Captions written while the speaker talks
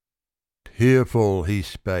Tearful he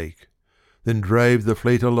spake, then drave the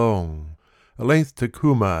fleet along. A length to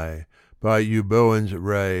Cumae, by Euboeans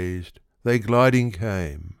raised, they gliding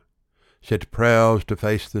came. Set prows to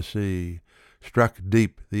face the sea, struck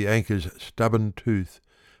deep the anchor's stubborn tooth,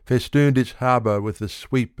 festooned its harbour with the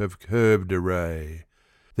sweep of curved array.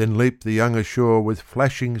 Then leap the young ashore with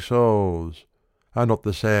flashing souls. Are not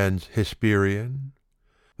the sands Hesperian?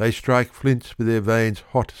 They strike flints with their veins'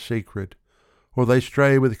 hot secret, or they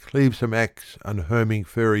stray with cleavesome axe unhoming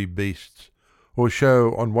furry beasts, or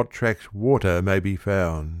show on what tracks water may be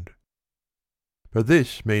found. But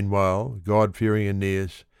this, meanwhile, God-fearing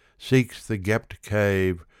Aeneas seeks the gapped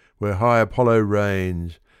cave where high Apollo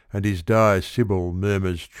reigns, and his dire Sibyl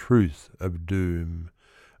murmurs truth of doom,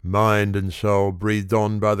 mind and soul breathed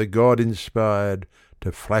on by the god-inspired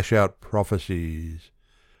to flash out prophecies.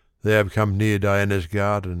 They have come near Diana's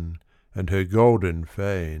garden and her golden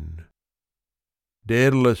fane.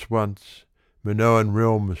 Daedalus once, Minoan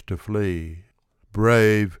realms to flee,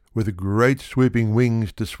 brave with great swooping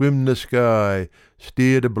wings to swim the sky,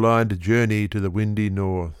 steered a blind journey to the windy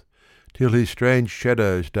north, till his strange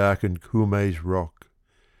shadows darkened Cumae's rock.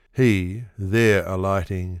 He, there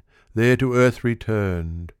alighting, there to earth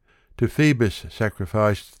returned, to Phoebus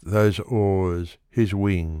sacrificed those oars, his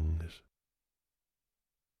wings.